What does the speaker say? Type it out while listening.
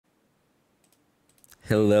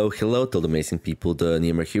Hello to all the amazing people, the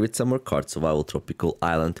Niemer here with some more cards survival tropical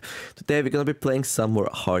island. Today we're gonna be playing some more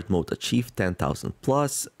hard mode, achieve 10,000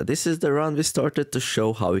 plus. This is the run we started to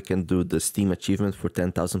show how we can do the Steam achievement for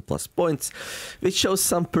 10,000 plus points, which shows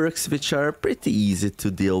some perks which are pretty easy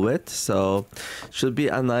to deal with, so should be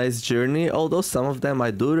a nice journey, although some of them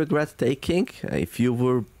I do regret taking. If you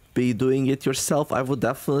were be doing it yourself, I would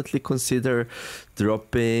definitely consider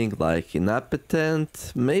dropping like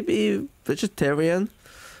inappetent, maybe vegetarian,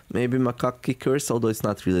 maybe macaque kickers, although it's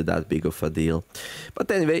not really that big of a deal.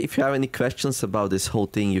 But anyway, if you have any questions about this whole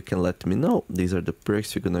thing, you can let me know. These are the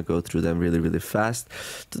perks. We're gonna go through them really fast.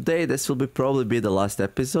 Today this will probably be the last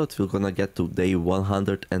episode. We're gonna get to day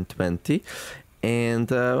 120. And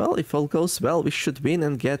well, if all goes well, we should win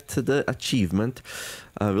and get the achievement.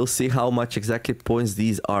 We'll see how much exactly points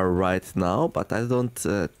these are right now, but I don't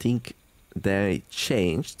think they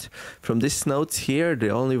changed. From these notes here, the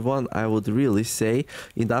only one I would really say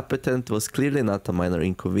inappetent was clearly not a minor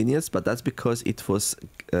inconvenience, but that's because it was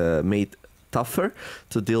made tougher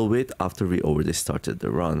to deal with after we already started the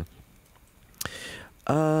run.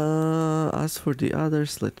 As for the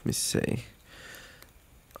others, let me say.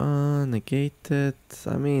 Negated.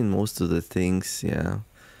 I mean, most of the things, yeah.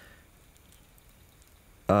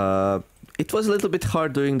 It was a little bit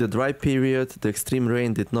hard during the dry period. The extreme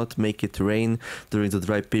rain did not make it rain during the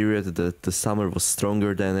dry period. The summer was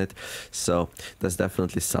stronger than it. So that's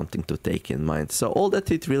definitely something to take in mind. So all that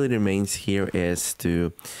it really remains here is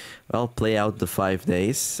to, well, play out the 5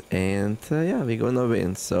 days. And yeah, we're gonna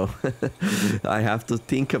win. So I have to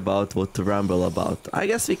think about what to ramble about. I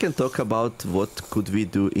guess we can talk about what could we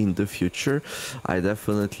do in the future. I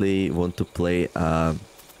definitely want to play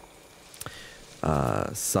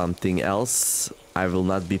something else. I will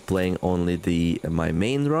not be playing only my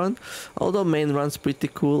main run, although main run's pretty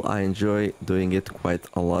cool. I enjoy doing it quite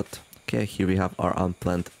a lot. Okay, here we have our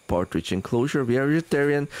unplanned partridge enclosure. We are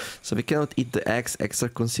vegetarian, so we cannot eat the eggs. Eggs are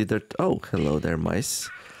considered... Oh, hello there, mice.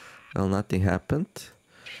 Well, nothing happened.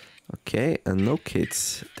 Okay, and no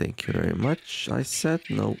kids. Thank you very much, I said.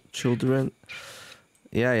 No children.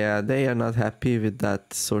 Yeah, they are not happy with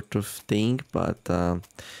that sort of thing, but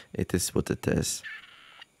it is what it is.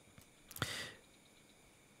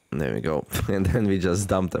 There we go. And then we just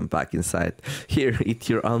dump them back inside. Here, eat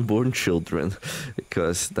your unborn children,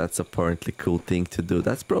 because that's apparently a cool thing to do.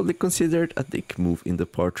 That's probably considered a dick move in the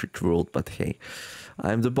partridge world, but hey,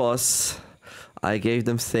 I'm the boss. I gave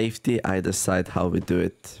them safety. I decide how we do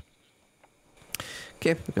it.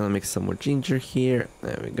 Okay, we're gonna make some more ginger here.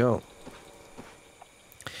 There we go.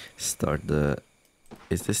 Start the...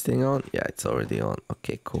 Is this thing on? Yeah, it's already on.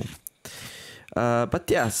 Okay, cool. But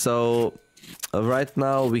yeah, so right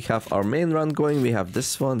now we have our main run going. We have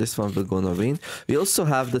this one. This one we're gonna win. We also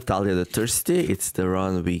have the Talia the Thirsty. It's the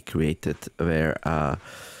run we created where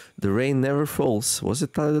the rain never falls. Was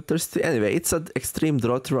it Talia the Thirsty? Anyway, it's an extreme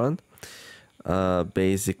drought run.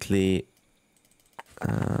 Basically,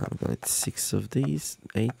 I'm gonna need 6 of these.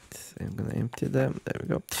 8. I'm gonna empty them. There we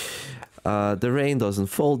go. The rain doesn't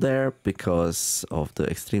fall there because of the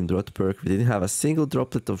extreme drought perk. We didn't have a single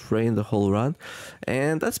droplet of rain the whole run,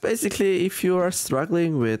 and that's basically if you are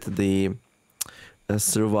struggling with the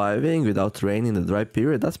surviving without rain in the dry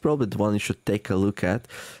period, that's probably the one you should take a look at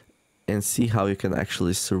and see how you can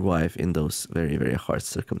actually survive in those very hard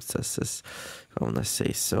circumstances, if I wanna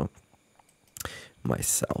say so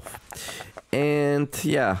myself. And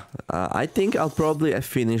yeah, I think I'll probably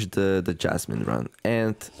finish the Jasmine run.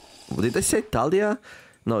 And did I say Talia?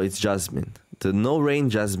 No, it's Jasmine. The no rain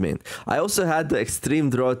Jasmine. I also had the extreme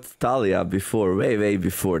drought Talia before, way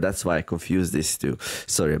before. That's why I confused these two.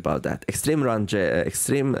 Sorry about that. Extreme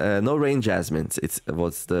no rain Jasmines. It's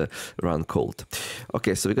what's the run called.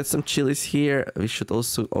 Okay, so we got some chilies here. We should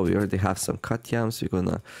also... Oh, we already have some cut yams. We're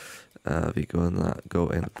gonna go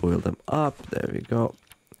and boil them up. There we go.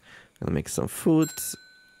 Gonna make some food.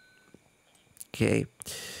 Okay.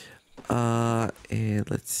 And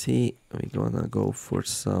let's see, we're gonna go for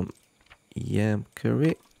some yam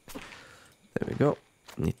curry. There we go.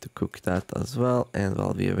 Need to cook that as well. And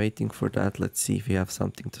while we are waiting for that, let's see if we have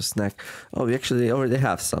something to snack. Oh, we actually already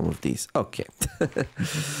have some of these. Okay.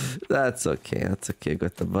 That's okay. That's okay.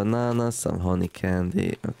 Got the banana, some honey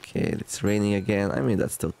candy. Okay, it's raining again. I mean,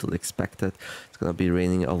 that's totally expected. It's gonna be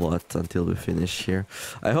raining a lot until we finish here.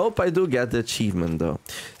 I hope I do get the achievement though.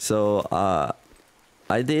 So,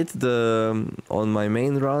 I did on my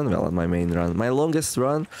main run, my longest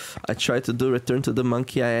run, I tried to do return to the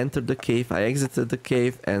monkey. I entered the cave, I exited the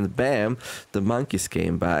cave, and bam, the monkeys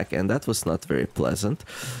came back, and that was not very pleasant.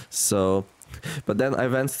 So, but then I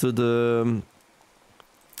went to the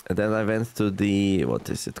And then I went to the, what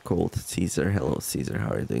is it called? Caesar. Hello, Caesar. How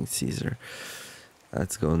are you doing, Caesar?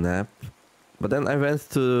 Let's go nap. But then I went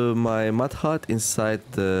to my mud hut inside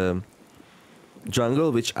the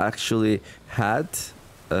jungle, which actually had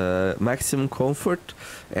maximum comfort,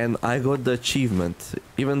 and I got the achievement.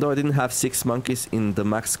 Even though I didn't have 6 monkeys in the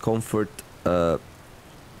max comfort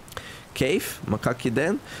cave, Makaki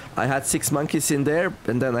Den, I had 6 monkeys in there,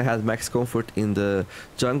 and then I had max comfort in the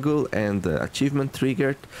jungle, and the achievement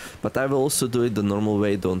triggered. But I will also do it the normal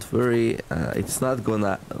way, don't worry. It's not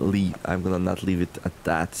gonna leave, I'm gonna not leave it at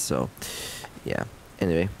that, so yeah.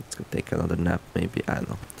 Anyway, let's go take another nap, maybe, I don't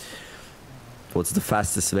know. What's the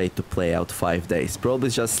fastest way to play out 5 days? Probably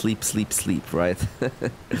just sleep, sleep, sleep, right?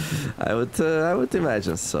 I would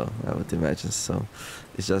imagine so. I would imagine so.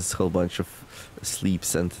 It's just a whole bunch of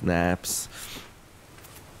sleeps and naps.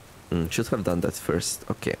 Should have done that first.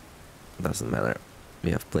 Okay, doesn't matter.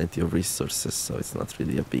 We have plenty of resources, so it's not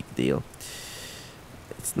really a big deal.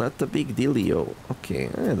 It's not a big dealio. Okay,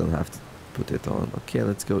 I don't have to put it on. Okay,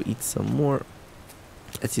 let's go eat some more.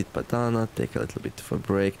 Let's eat banana, take a little bit of a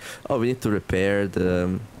break. Oh, we need to repair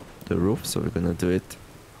the roof, so we're gonna do it.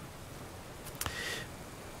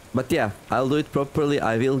 But yeah, I'll do it properly.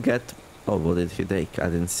 I will get... Oh, what did he take? I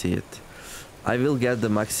didn't see it. I will get the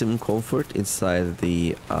maximum comfort inside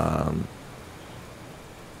the...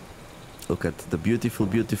 Look at the beautiful,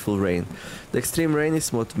 beautiful rain. The extreme rain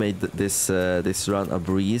is what made this run a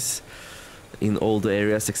breeze in all the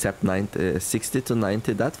areas except 60 to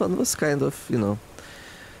 90. That one was kind of, you know...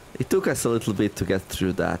 It took us a little bit to get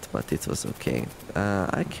through that, but it was okay.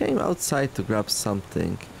 I came outside to grab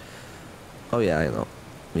something. Oh yeah, I know.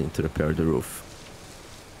 We need to repair the roof.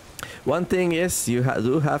 One thing is, you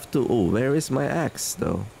do have to... Oh, where is my axe,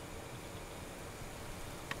 though?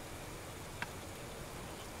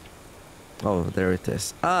 Oh, there it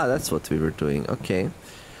is. Ah, that's what we were doing. Okay.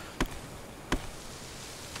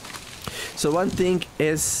 So one thing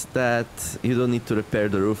is that you don't need to repair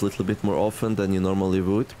the roof a little bit more often than you normally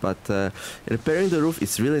would, but repairing the roof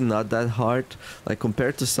is really not that hard. Like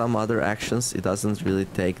compared to some other actions, it doesn't really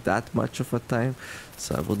take that much of a time,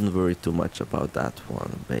 so I wouldn't worry too much about that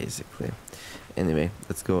one, basically. Anyway,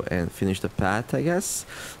 let's go and finish the path, I guess.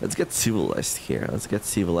 Let's get civilized here. Let's get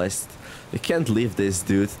civilized. We can't leave this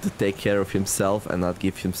dude to take care of himself and not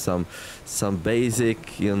give him some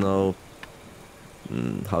basic, you know,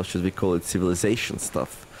 how should we call it, civilization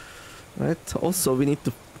stuff, right? Also, we need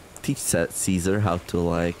to teach Caesar how to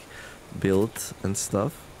like build and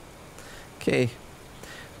stuff. Okay,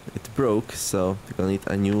 it broke, so we're gonna need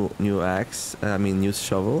a new axe. New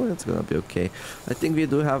shovel. It's gonna be okay. I think we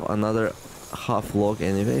do have another half log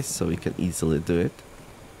anyway, so we can easily do it.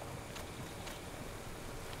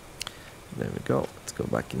 There we go. Let's go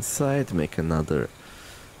back inside, make another.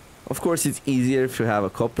 Of course, it's easier if you have a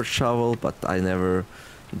copper shovel, but I never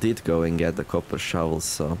did go and get the copper shovel,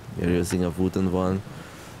 so we're using a wooden one.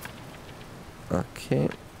 Okay.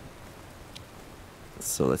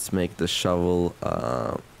 So let's make the shovel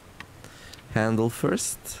handle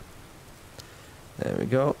first. There we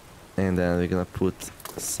go. And then we're gonna put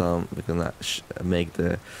some, we're gonna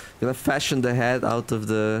fashion the head out of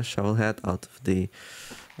the shovel head, out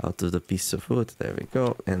of the piece of wood. There we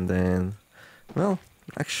go. And then, well,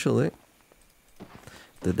 actually,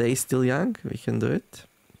 the day is still young, we can do it.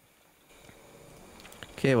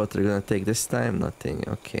 Okay, what we're gonna take this time? Nothing,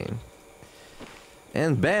 okay.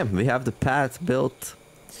 And bam, we have the path built.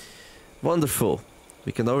 Wonderful.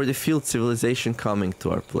 We can already feel civilization coming to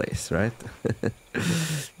our place, right?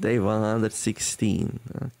 Day 116.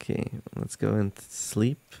 Okay, let's go and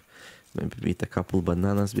sleep. Maybe eat a couple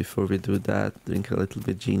bananas before we do that. Drink a little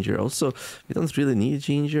bit ginger. Also, we don't really need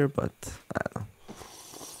ginger, but I don't know.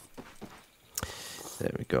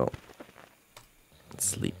 There we go.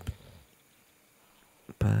 Sleep.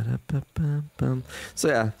 So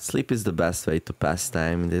yeah, sleep is the best way to pass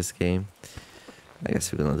time in this game. I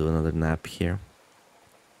guess we're gonna do another nap here.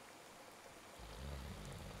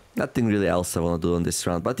 Nothing really else I want to do on this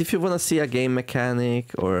round, but if you want to see a game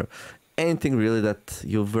mechanic or anything really that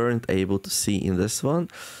you weren't able to see in this one,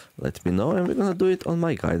 let me know, and we're gonna do it on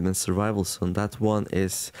my Guideman Survival Zone. That one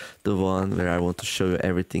is the one where I want to show you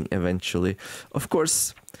everything eventually. Of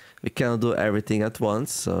course, we cannot do everything at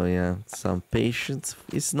once, so yeah, some patience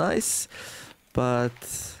is nice.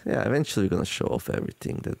 But yeah, eventually we're gonna show off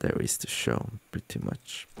everything that there is to show, pretty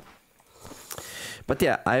much. But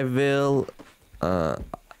yeah, I will...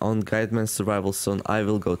 on Guideman Survival Zone, I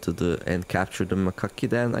will go to and capture the Makaki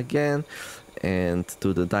Den again and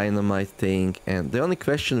do the dynamite thing. And the only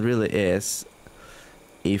question really is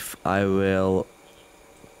if I will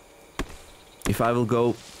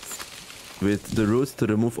go with the route to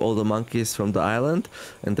remove all the monkeys from the island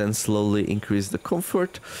and then slowly increase the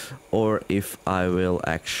comfort, or if I will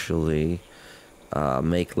actually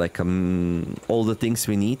make like all the things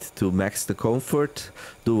we need to max the comfort,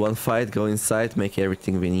 do one fight, go inside, make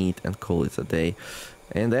everything we need and call it a day.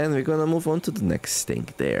 And then we're gonna move on to the next thing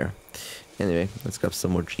there. Anyway, let's grab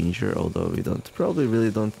some more ginger, although we probably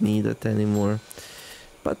really don't need it anymore.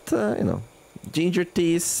 But you know, ginger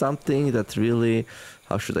tea is something that really,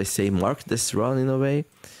 how should I say, marked this run in a way.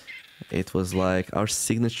 It was like our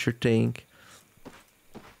signature thing.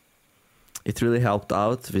 It really helped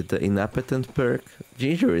out with the inappetite perk.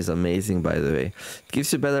 Ginger is amazing, by the way. It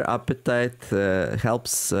gives you better appetite,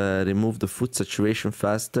 helps remove the food saturation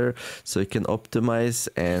faster, so you can optimize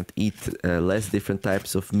and eat less different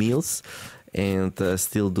types of meals and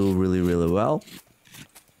still do really, really well.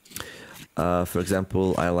 For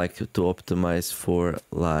example, I like to optimize for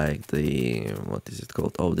like the, what is it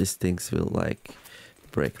called? Oh, these things will like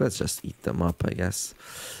break. Let's just eat them up, I guess.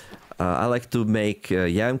 I like to make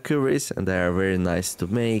yam curries, and they are very nice to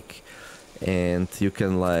make. And you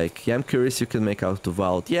can like yam curries, you can make out of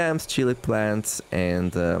wild yams, chili plants,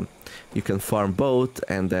 and you can farm both,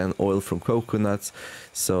 and then oil from coconuts.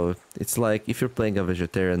 So it's like if you're playing a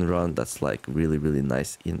vegetarian run, that's like really, really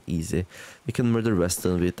nice and easy. You can murder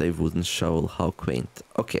Western with a wooden shovel. How quaint.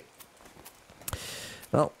 Okay.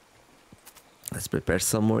 Well, let's prepare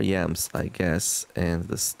some more yams, I guess. And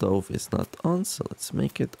the stove is not on, so let's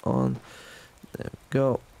make it on. There we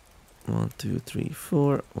go. 1, 2, 3,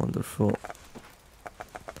 4. Wonderful.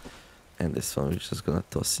 And this one we're just gonna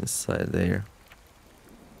toss inside there.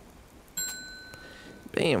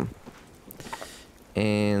 Bam!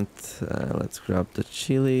 And let's grab the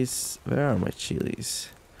chilies. Where are my chilies?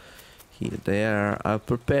 Here they are. I'll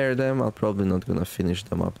prepare them. I'm probably not gonna finish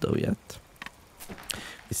them up though yet.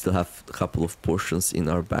 We still have a couple of portions in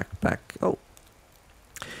our backpack. Oh,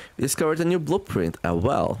 we discovered a new blueprint.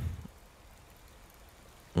 Well.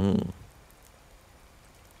 Oh,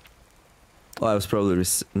 I was probably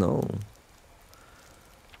no.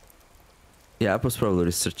 Yeah, I was probably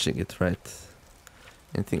researching it, right?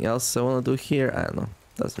 Anything else I want to do here? I don't know.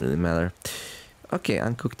 Doesn't really matter. Okay,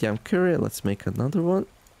 uncooked yam curry. Let's make another one.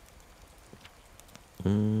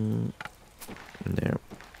 There.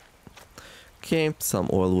 Okay, some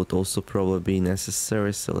oil would also probably be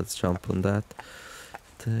necessary, so let's jump on that.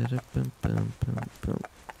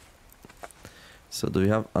 So do we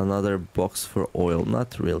have another box for oil?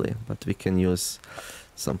 Not really, but we can use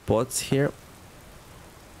some pots here.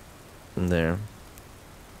 There.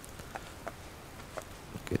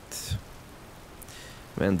 Good.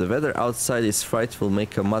 When the weather outside is frightful,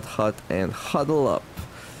 make a mud hut and huddle up.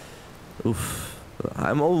 Oof.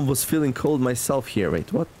 I'm almost feeling cold myself here.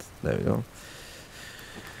 Wait, what? There we go.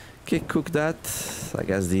 Okay, cook that. I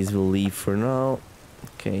guess these will leave for now.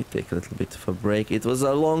 Okay, take a little bit of a break. It was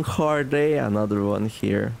a long, hard day. Another one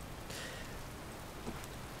here.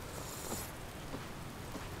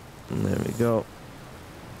 And there we go.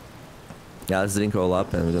 Yeah, let's drink all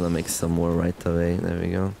up and we're gonna make some more right away. There we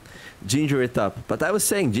go. Ginger it up. But I was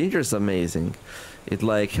saying ginger is amazing. It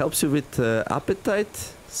like helps you with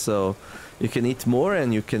appetite. So you can eat more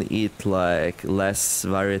and you can eat like less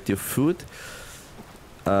variety of food.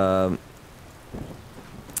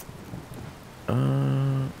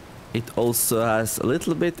 It also has a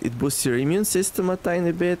little bit, it boosts your immune system a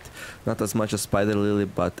tiny bit, not as much as spider lily,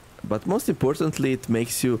 but most importantly it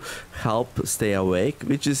makes you help stay awake,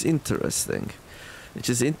 which is interesting.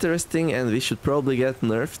 And we should probably get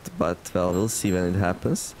nerfed, but well, we'll see when it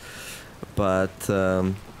happens. But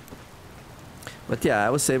yeah, I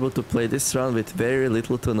was able to play this round with very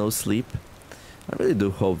little to no sleep. I really do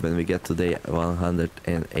hope when we get to day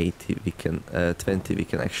 180 we can 20 we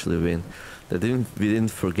can actually win. That we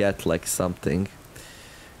didn't forget like something.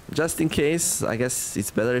 Just in case, I guess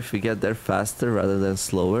it's better if we get there faster rather than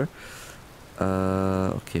slower.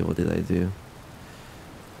 Okay, what did I do?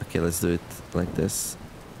 Okay, let's do it like this.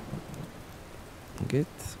 Good.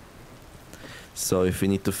 So if we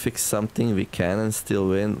need to fix something, we can and still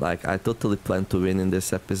win. Like, I totally plan to win in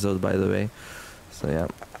this episode, by the way. So yeah.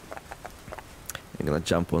 I'm gonna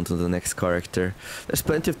jump onto the next character. There's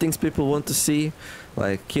plenty of things people want to see,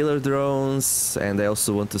 like killer drones, and they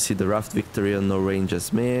also want to see the Raft Victory on No Rain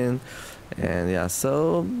Jasmine. And yeah,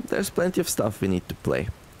 so there's plenty of stuff we need to play.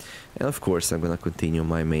 And of course, I'm gonna continue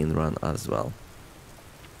my main run as well.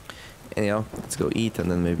 Anyhow, let's go eat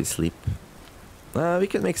and then maybe sleep. We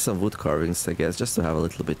can make some wood carvings, I guess, just to have a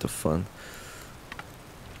little bit of fun.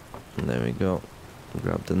 And there we go.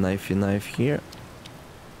 Grab the knifey knife here.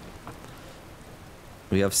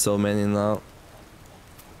 We have so many now.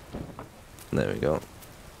 There we go.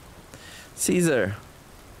 Caesar.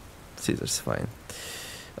 Caesar's fine.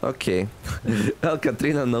 Okay. Well,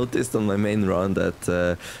 Katrina noticed on my main run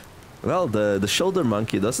that well, the shoulder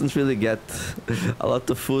monkey doesn't really get a lot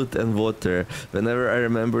of food and water. Whenever I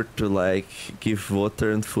remember to like give water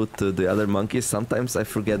and food to the other monkeys, sometimes I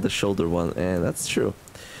forget the shoulder one, and that's true.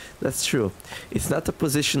 That's true. It's not a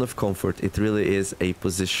position of comfort, it really is a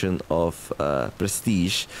position of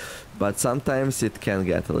prestige, but sometimes it can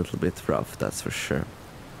get a little bit rough, that's for sure.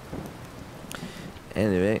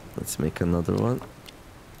 Anyway, let's make another one.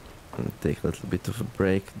 And take a little bit of a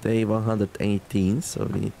break. Day 118, so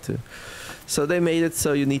we need to... So they made it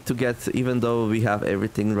so you need to get, even though we have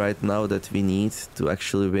everything right now that we need to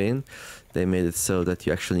actually win, they made it so that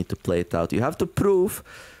you actually need to play it out. You have to prove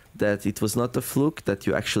that it was not a fluke, that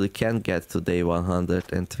you actually can get to day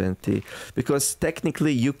 120, because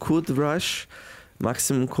technically you could rush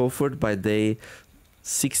maximum comfort by day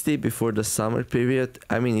 60 before the summer period.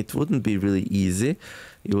 I mean, it wouldn't be really easy.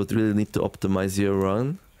 You would really need to optimize your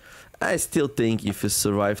run. I still think if you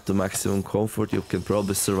survive to maximum comfort, you can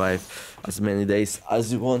probably survive as many days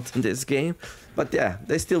as you want in this game. But yeah,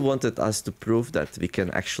 they still wanted us to prove that we can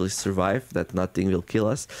actually survive, that nothing will kill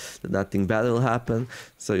us, that nothing bad will happen.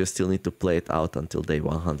 So you still need to play it out until day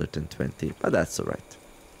 120, but that's alright.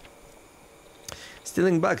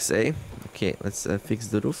 Stealing bugs, eh? Okay, let's fix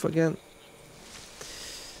the roof again.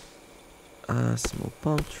 Small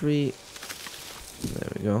palm tree. There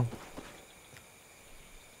we go.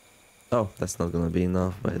 Oh, that's not gonna be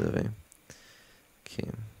enough, by the way.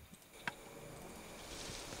 Okay.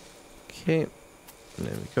 Okay.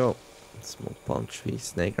 There we go. Small palm tree,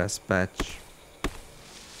 snake grass patch.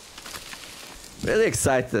 Really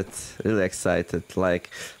excited. Really excited. Like,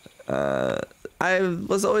 I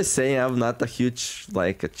was always saying I'm not a huge,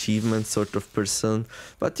 like, achievement sort of person.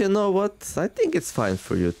 But you know what? I think it's fine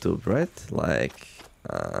for YouTube, right? Like,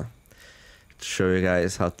 to show you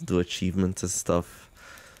guys how to do achievements and stuff.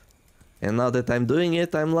 And now that I'm doing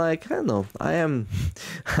it, I'm like, I don't know, I am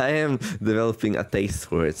developing a taste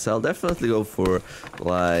for it. So I'll definitely go for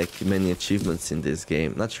like many achievements in this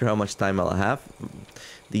game. Not sure how much time I'll have.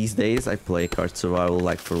 These days I play Card Survival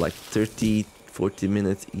like for like 30-40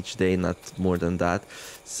 minutes each day, not more than that.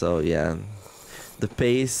 So yeah, the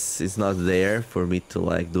pace is not there for me to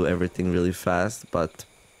like do everything really fast, but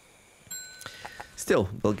still,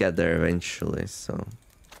 we'll get there eventually. So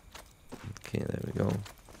okay, there we go.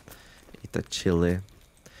 A chili.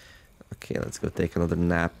 Okay, let's go take another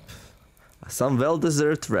nap. Some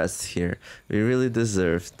well-deserved rest here. We really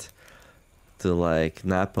deserved to like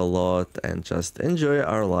nap a lot and just enjoy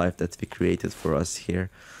our life that we created for us here.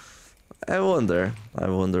 I wonder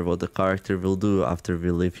what the character will do after we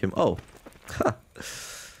leave him. Oh,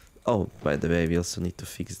 oh, by the way, we also need to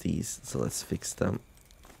fix these, so let's fix them.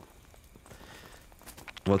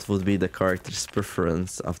 What would be the character's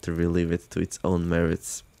preference after we leave it to its own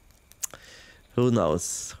merits? Who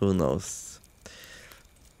knows? Who knows?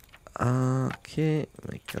 Okay,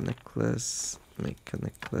 make a necklace. Make a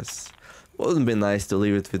necklace. Wouldn't be nice to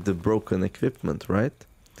leave it with the broken equipment, right?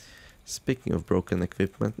 Speaking of broken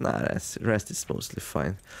equipment, nah, rest is mostly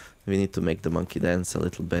fine. We need to make the monkey dance a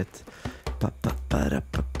little bit.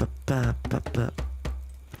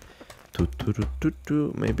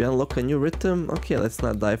 Maybe unlock a new rhythm? Okay, let's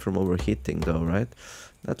not die from overheating though, right?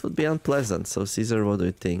 That would be unpleasant. So Caesar, what do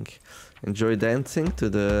you think? Enjoy dancing to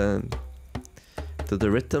the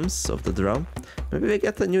rhythms of the drum. Maybe we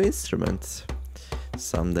get a new instrument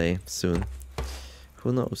someday soon.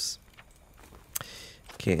 Who knows?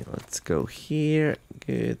 Okay, let's go here.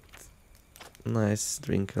 Good. Nice.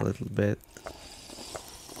 Drink a little bit.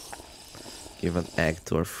 Give an egg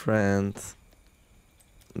to our friend.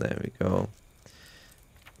 There we go.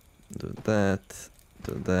 Do that.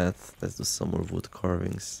 Do that. Let's do some more wood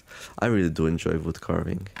carvings. I really do enjoy wood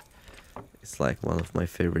carving. It's like one of my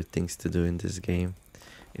favorite things to do in this game.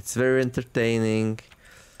 It's very entertaining.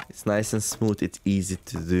 It's nice and smooth. It's easy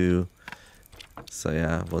to do. So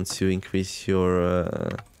yeah, once you increase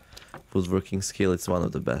your woodworking skill, it's one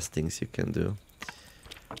of the best things you can do.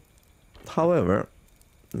 However,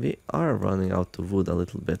 we are running out of wood a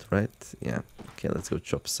little bit, right? Yeah. Okay, let's go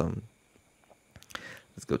chop some.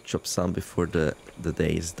 Let's go chop some before the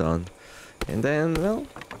day is done. And then, well,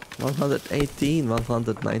 118,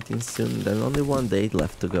 119 soon. Then only one day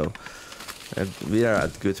left to go. And we are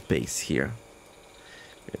at good pace here.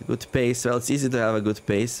 Good pace. Well, it's easy to have a good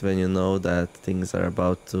pace when you know that things are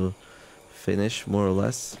about to finish, more or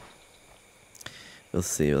less. We'll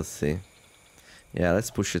see, we'll see. Yeah, let's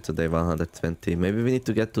push it to day 120. Maybe we need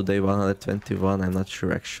to get to day 121. I'm not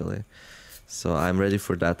sure, actually. So I'm ready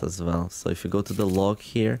for that as well. So if you go to the log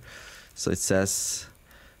here, so it says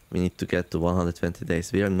We need to get to 120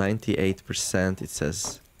 days. We are 98%, it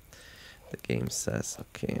says. The game says,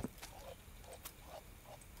 okay.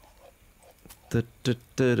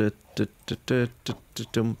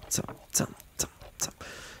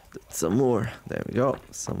 Some more. There we go.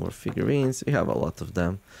 Some more figurines. We have a lot of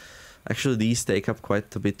them. Actually, these take up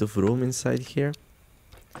quite a bit of room inside here.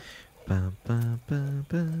 I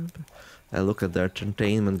look at the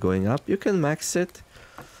entertainment going up. You can max it.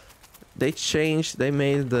 They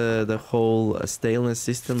made the whole staleness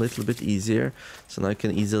system a little bit easier. So now you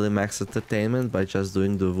can easily max entertainment by just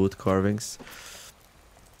doing the wood carvings.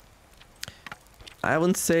 I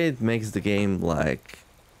wouldn't say it makes the game like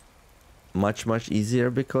much easier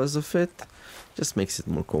because of it. Just makes it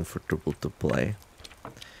more comfortable to play.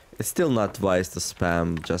 It's still not wise to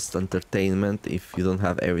spam just entertainment if you don't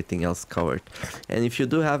have everything else covered. And if you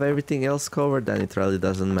do have everything else covered, then it really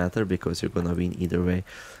doesn't matter because you're gonna win either way.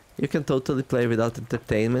 You can totally play without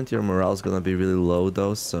entertainment. Your morale's gonna be really low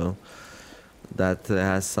though, so that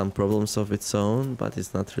has some problems of its own, but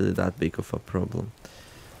it's not really that big of a problem.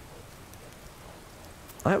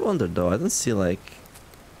 I wonder though, I don't see like...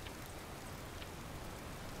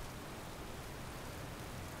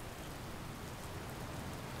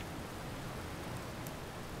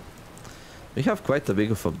 We have quite a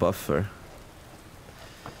big of a buffer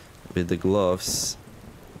with the gloves.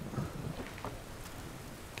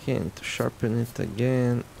 Okay, need to sharpen it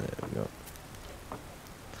again. There we go.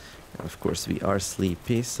 And of course we are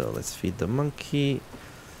sleepy, so let's feed the monkey.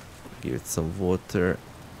 Give it some water.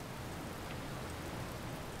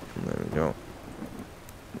 There we go.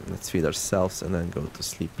 Let's feed ourselves and then go to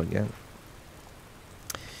sleep again.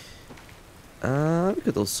 We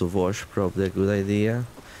could also wash, probably a good idea.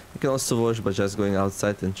 We can also wash by just going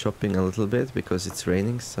outside and chopping a little bit because it's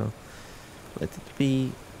raining, so let it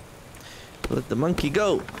be. Let the monkey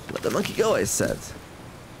go! Let the monkey go, I said.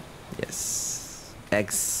 Yes.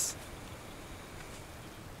 Eggs.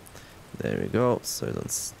 There we go, so you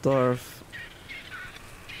don't starve.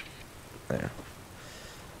 There.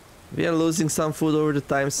 We are losing some food over the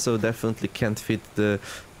time, so definitely can't feed the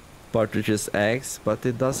partridges eggs, but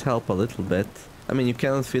it does help a little bit. I mean, you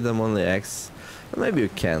cannot feed them only eggs. Maybe you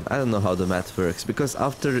can. I don't know how the math works, because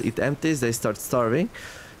after it empties, they start starving,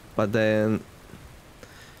 but then...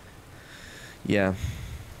 Yeah.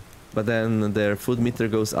 But then their food meter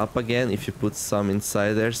goes up again if you put some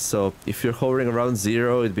inside there, so if you're hovering around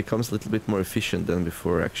 0, it becomes a little bit more efficient than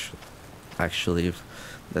before, actually, if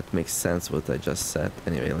that makes sense what I just said.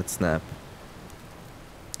 Anyway, let's nap.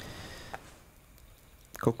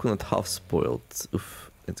 Coconut half spoiled.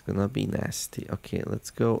 Oof, it's gonna be nasty. Okay,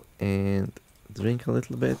 let's go and drink a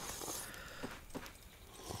little bit.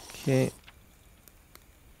 Okay.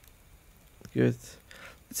 Good.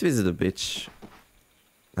 Let's visit the beach.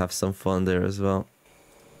 Have some fun there as well.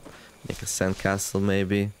 Make a sandcastle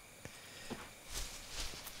maybe.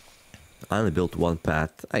 I only built one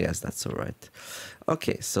path. I guess that's alright.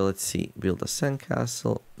 Okay, so let's see. Build a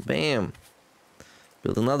sandcastle. Bam!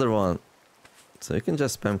 Build another one. So you can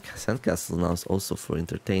just spam sandcastle now also for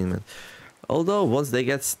entertainment. Although once they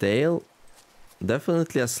get stale,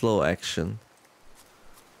 definitely a slow action.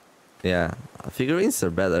 Yeah, figurines are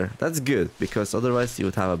better. That's good, because otherwise you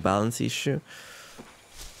would have a balance issue,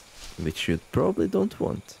 which you probably don't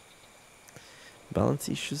want. Balance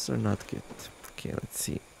issues are not good. Okay, let's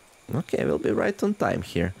see. Okay, we'll be right on time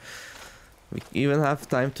here. We even have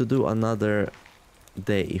time to do another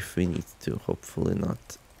day if we need to. Hopefully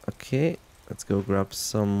not. Okay, let's go grab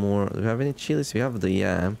some more. Do we have any chilies? We have the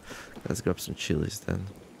yam. Let's grab some chilies then.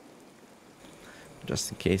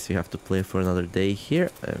 Just in case we have to play for another day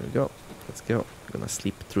here. There we go. Let's go. I'm gonna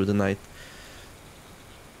sleep through the night.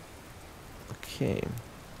 Okay.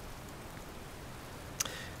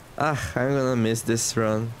 I'm gonna miss this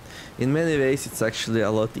run. In many ways, it's actually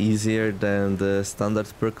a lot easier than the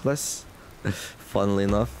standard perkless. Funnily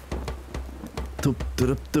enough. Tup,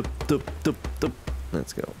 tup, tup, tup, tup, tup.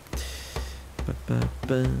 Let's go.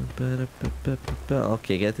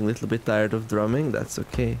 Okay, getting a little bit tired of drumming. That's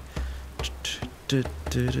okay.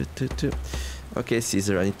 Okay,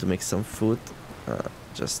 Caesar, I need to make some food.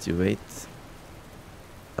 Just you wait.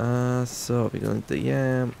 So we're going to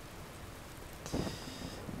yam.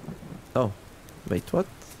 Oh, wait, what?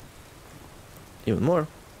 Even more.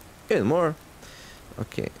 Even more.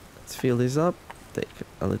 Okay, let's fill this up. Take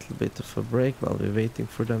a little bit of a break while we're waiting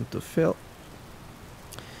for them to fill.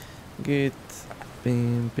 Good.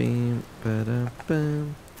 Bam, bam, ba-da,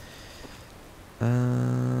 bam.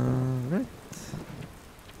 Right.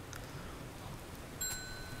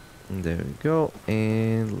 There we go.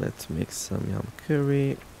 And let's make some yam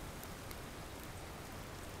curry.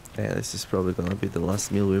 Yeah, this is probably gonna be the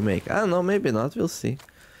last meal we make. I don't know, maybe not. We'll see.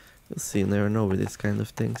 We'll see. You never know with these kind of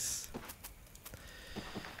things.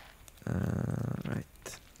 Right.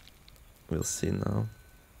 We'll see now.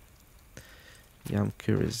 Yam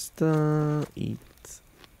curry is done. Eat.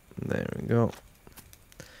 There we go.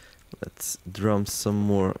 Let's drum some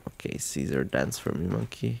more. Okay, Caesar, dance for me,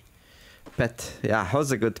 monkey. Pet. Yeah,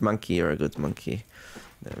 how's a good monkey? You're a good monkey.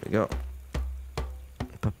 There we go.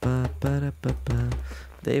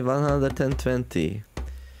 Day 120.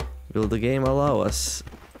 Will the game allow us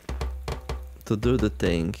to do the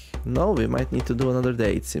thing? No, we might need to do another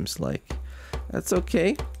day, it seems like. That's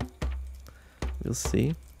okay. We'll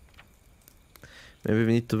see. Maybe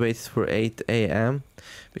we need to wait for 8 AM,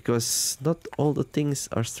 because not all the things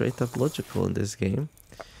are straight up logical in this game.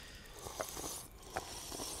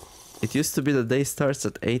 It used to be the day starts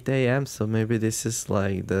at 8 AM, so maybe this is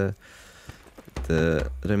like the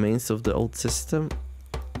remains of the old system.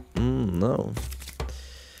 No.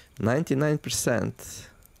 99%.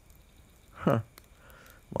 Huh.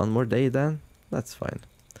 One more day then? That's fine.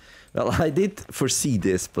 Well, I did foresee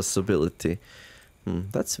this possibility.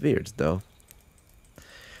 That's weird though.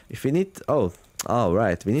 If we need... Oh,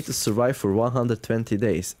 right. We need to survive for 120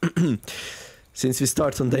 days. Since we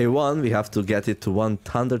start on day 1, we have to get it to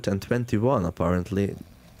 121 apparently.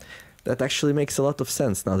 That actually makes a lot of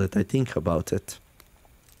sense now that I think about it.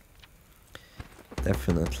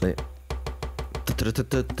 Definitely.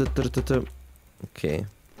 Okay.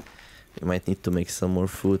 We might need to make some more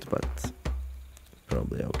food, but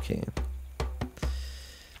probably okay.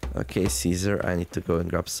 Okay, Caesar, I need to go and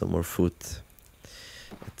grab some more food.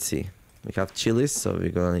 Let's see. We have chilies, so we're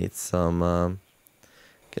gonna need some...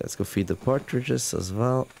 Okay, let's go feed the partridges as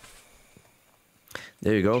well.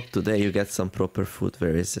 There you go. Today you get some proper food.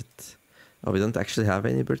 Where is it? Oh, we don't actually have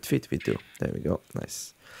any bird feed. We do. There we go.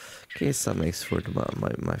 Nice. Okay, some eggs for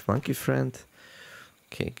my monkey friend.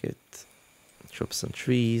 Okay, good. Chop some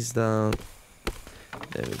trees down.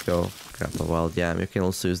 There we go. Grab a wild yam. You can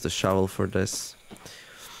also use the shovel for this.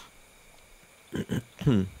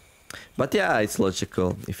 But yeah, it's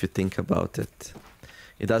logical if you think about it.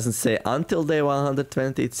 It doesn't say until day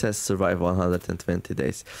 120, it says survive 120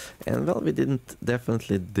 days. And well, we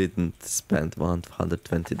definitely didn't spend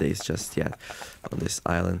 120 days just yet on this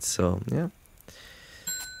island, so yeah.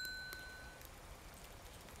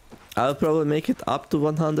 I'll probably make it up to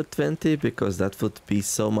 120 because that would be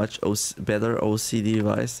so much better OCD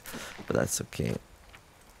wise, but that's okay.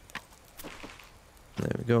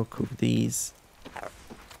 There we go, cook these.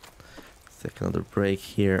 Let's take another break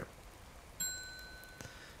here.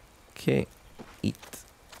 Okay, eat.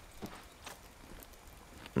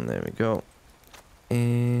 And there we go.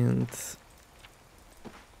 And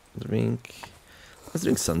drink. Let's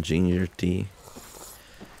drink some ginger tea.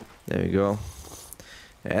 There we go.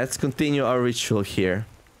 Let's continue our ritual here.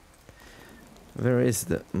 Where is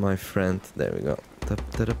my friend? There we go.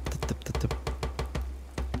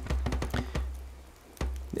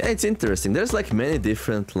 Yeah, it's interesting. There's like many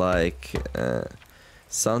different like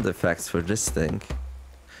sound effects for this thing.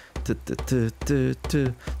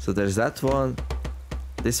 So there's that one.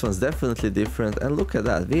 This one's definitely different. And look at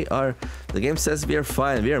that. The game says we are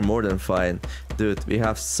fine. We are more than fine. Dude, we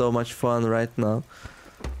have so much fun right now.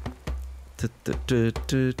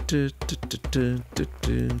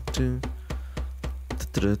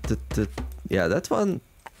 Yeah, that one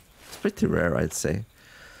is pretty rare, I'd say.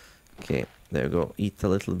 Okay, there we go. Eat a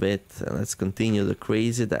little bit and let's continue the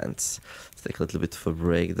crazy dance. Let's take a little bit of a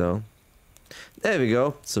break though. There we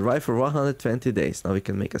go. Survive for 120 days. Now we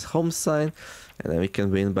can make a home sign and then we can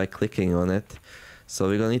win by clicking on it. So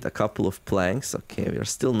we're gonna need a couple of planks. Okay, we are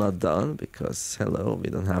still not done because, hello, we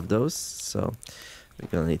don't have those. So we're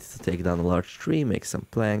gonna need to take down a large tree, make some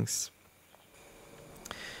planks.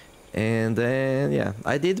 And then, yeah,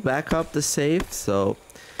 I did back up the save, so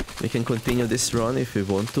we can continue this run if we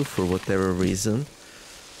want to, for whatever reason.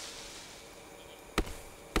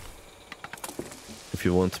 If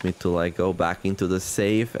you want me to like go back into the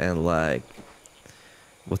save and like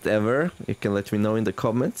whatever, you can let me know in the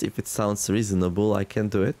comments. If it sounds reasonable, I can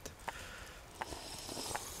do it.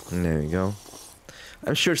 And there we go.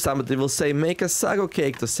 I'm sure somebody will say make a sago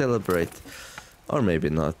cake to celebrate. Or maybe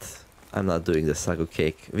not. I'm not doing the sago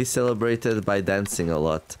cake. We celebrated by dancing a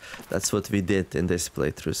lot. That's what we did in this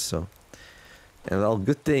playthrough, so. And well,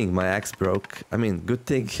 good thing my axe broke. I mean, good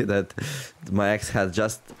thing that my axe had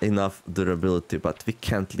just enough durability, but we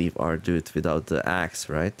can't leave our dude without the axe,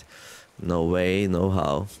 right? No way, no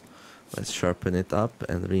how. Let's sharpen it up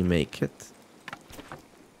and remake it.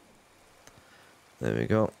 There we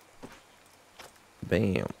go.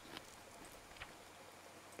 Bam.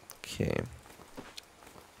 Okay.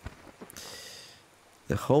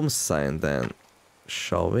 the home sign then.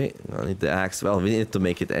 Shall we? I need the axe. Well, we need to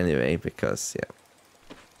make it anyway because, yeah.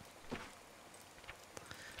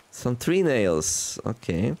 Some 3 nails.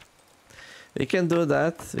 Okay. We can do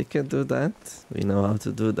that. We can do that. We know how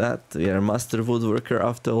to do that. We are a master woodworker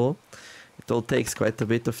after all. It all takes quite a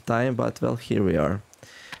bit of time, but well, here we are.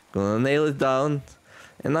 Gonna nail it down.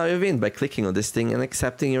 And now you win by clicking on this thing and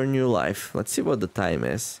accepting your new life. Let's see what the time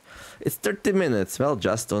is. It's 30 minutes. Well,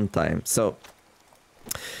 just on time. So,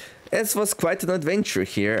 this was quite an adventure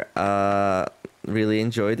here. Really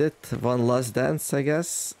enjoyed it. One last dance, I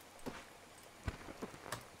guess.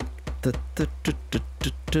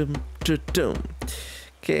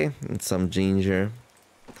 Okay, and some ginger.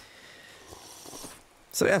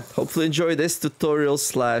 So yeah, hopefully enjoy this tutorial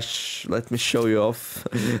slash let me show you off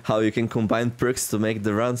how you can combine perks to make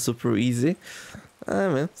the run super easy. I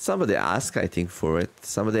mean, somebody asked, I think, for it.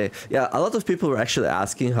 Yeah, a lot of people were actually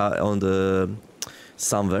asking how on the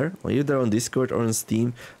somewhere, or either on Discord or on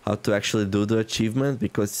Steam, how to actually do the achievement,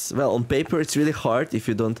 because, well, on paper it's really hard if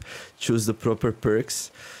you don't choose the proper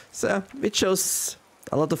perks. So we chose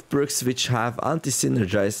a lot of perks which have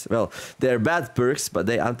anti-synergize. Well, they're bad perks, but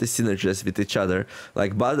they anti-synergize with each other.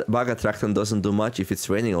 Like bug attraction doesn't do much if it's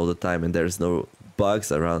raining all the time and there's no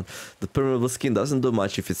bugs around. The permeable skin doesn't do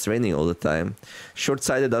much if it's raining all the time.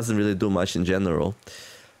 Short-sighted doesn't really do much in general.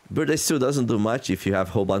 Birthday suit doesn't do much if you have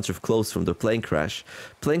a whole bunch of clothes from the plane crash.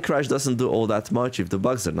 Plane crash doesn't do all that much if the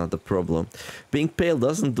bugs are not the problem. Being pale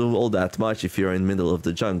doesn't do all that much if you're in the middle of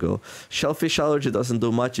the jungle. Shellfish allergy doesn't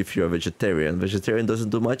do much if you're a vegetarian. Vegetarian doesn't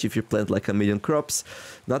do much if you plant like 1,000,000 crops.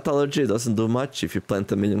 Nut allergy doesn't do much if you plant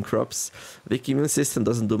 1,000,000 crops. Weak immune system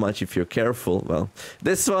doesn't do much if you're careful. Well,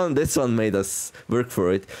 this one made us work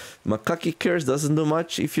for it. Macaque curse doesn't do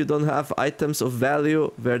much if you don't have items of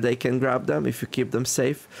value where they can grab them, if you keep them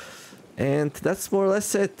safe. And that's more or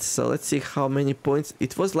less it. So let's see how many points.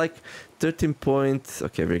 It was like 13 points.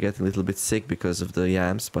 Okay, we're getting a little bit sick because of the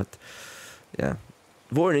yams, but yeah.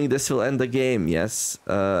 Warning, this will end the game, yes.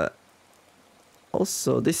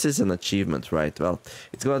 Also, this is an achievement, right? Well,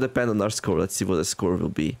 it's gonna depend on our score. Let's see what the score will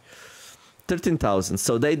be. 13,000.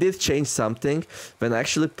 So they did change something. When I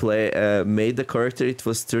actually made the character, it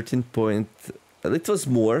was 13 point... It was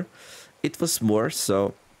more. It was more,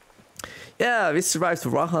 so... Yeah, we survived for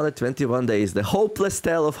 121 days. The hopeless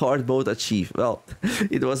tale of hard mode achieved. Well,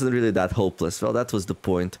 it wasn't really that hopeless. Well, that was the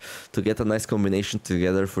point. To get a nice combination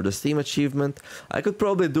together for the Steam achievement. I could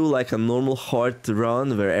probably do like a normal hard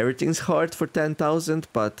run where everything's hard for 10,000.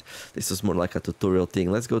 But this was more like a tutorial thing.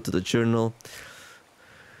 Let's go to the journal.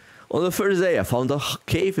 On the first day, I found a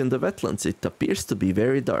cave in the wetlands. It appears to be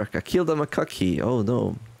very dark. I killed a macaque. Oh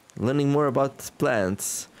no. Learning more about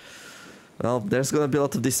plants. Well, there's gonna be a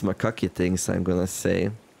lot of these macaque things, I'm gonna say.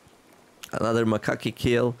 Another macaque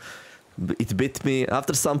kill. It bit me.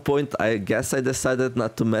 After some point, I guess I decided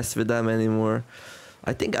not to mess with them anymore.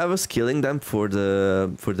 I think I was killing them for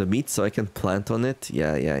the meat so I can plant on it.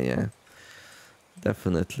 Yeah.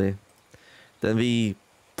 Definitely. Then we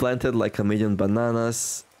planted like 1,000,000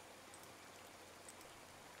 bananas.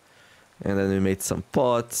 And then we made some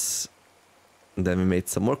pots. And then we made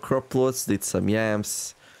some more crop plots, did some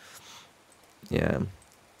yams. Yeah.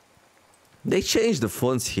 They changed the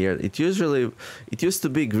fonts here. It used to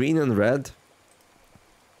be green and red.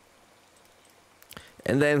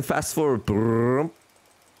 And then fast forward.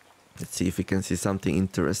 Let's see if we can see something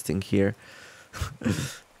interesting here.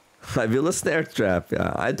 I built a snare trap.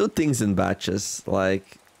 Yeah, I do things in batches.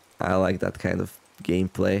 Like, I like that kind of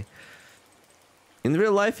gameplay. In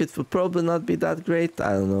real life, it will probably not be that great.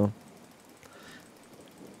 I don't know.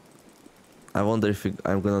 I wonder if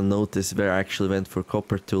I'm gonna notice where I actually went for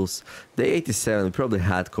copper tools. Day 87, we probably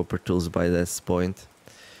had copper tools by this point.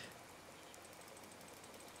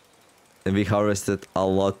 And we harvested a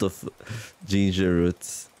lot of ginger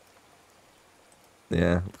roots.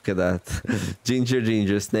 Yeah, look at that.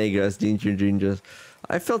 ginger, snake grass, ginger.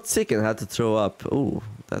 I felt sick and had to throw up. Oh,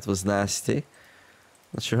 that was nasty.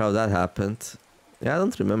 Not sure how that happened. Yeah, I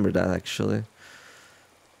don't remember that actually.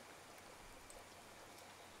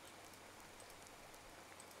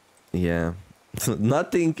 Yeah,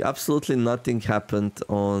 nothing, absolutely nothing happened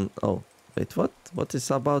on... Oh, wait, what? What is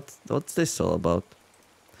about? What's this all about?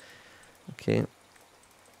 Okay.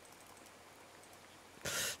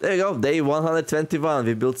 There you go, day 121.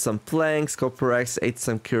 We built some planks, copper axe, ate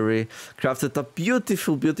some curry, crafted a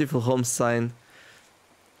beautiful home sign.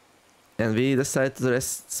 And we decided to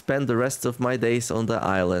spend the rest of my days on the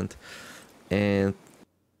island. And...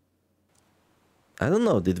 I don't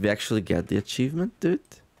know, did we actually get the achievement, dude?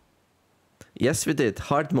 Yes, we did.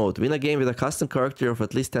 Hard mode. Win a game with a custom character of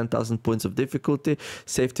at least 10,000 points of difficulty.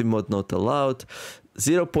 Safety mode not allowed.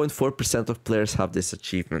 0.4% of players have this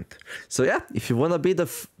achievement. So yeah, if you want to be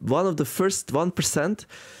one of the first 1%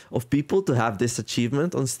 of people to have this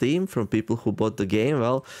achievement on Steam from people who bought the game,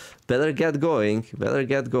 well, better get going. Better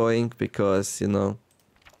get going because, you know.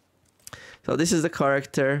 So this is the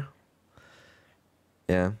character.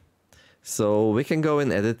 Yeah. So we can go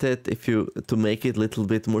and edit it to make it a little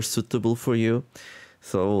bit more suitable for you.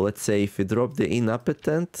 So let's say if we drop the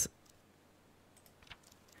inhabitant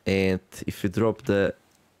and if we drop this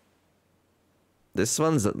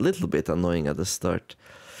one's a little bit annoying at the start.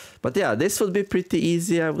 But yeah, this would be pretty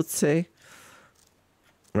easy, I would say.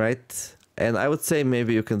 Right? And I would say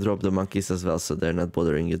maybe you can drop the monkeys as well so they're not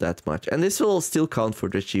bothering you that much. And this will still count for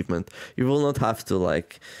the achievement. You will not have to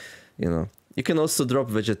like, you know. You can also drop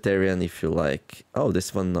vegetarian if you like. Oh,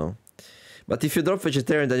 this one, no. But if you drop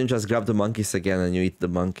vegetarian, then you just grab the monkeys again and you eat the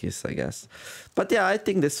monkeys, I guess. But yeah, I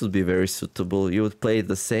think this would be very suitable. You would play it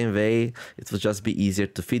the same way. It would just be easier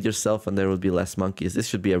to feed yourself and there would be less monkeys. This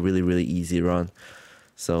should be a really, really easy run.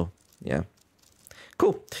 So, yeah.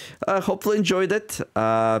 Cool. Hopefully enjoyed it.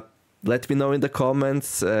 Let me know in the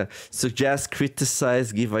comments. Suggest,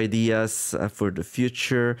 criticize, give ideas for the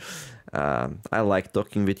future. I like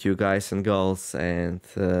talking with you guys and girls, and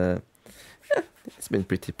yeah, it's been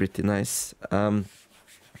pretty nice.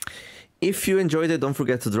 If you enjoyed it, don't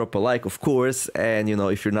forget to drop a like, of course, and you know,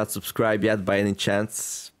 if you're not subscribed yet by any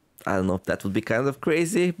chance, I don't know, that would be kind of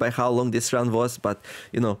crazy by how long this run was, but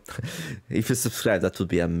you know, if you subscribe, that would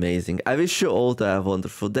be amazing. I wish you all to have a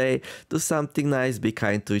wonderful day, do something nice, be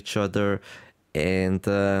kind to each other, and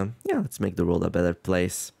yeah, let's make the world a better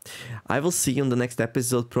place. I will see you in the next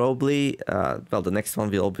episode probably. Well, the next one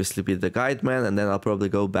will obviously be the guide man, and then I'll probably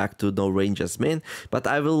go back to no range as main. But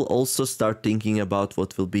I will also start thinking about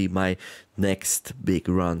what will be my next big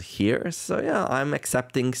run here. So yeah, I'm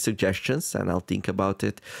accepting suggestions and I'll think about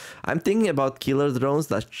it. I'm thinking about killer drones,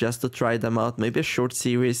 that's just to try them out, maybe a short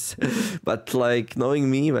series. But like, knowing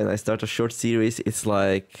me, when I start a short series, it's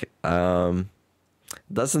like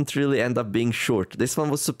doesn't really end up being short. This one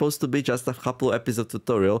was supposed to be just a couple episode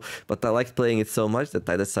tutorial, but I liked playing it so much that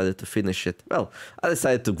I decided to finish it. Well, I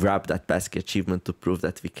decided to grab that pesky achievement to prove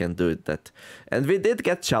that we can do it. And we did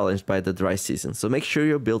get challenged by the dry season, so make sure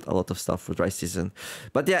you build a lot of stuff for dry season.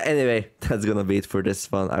 But yeah, anyway, that's gonna be it for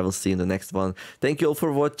this one. I will see you in the next one. Thank you all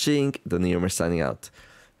for watching. The Neomer signing out.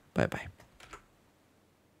 Bye bye.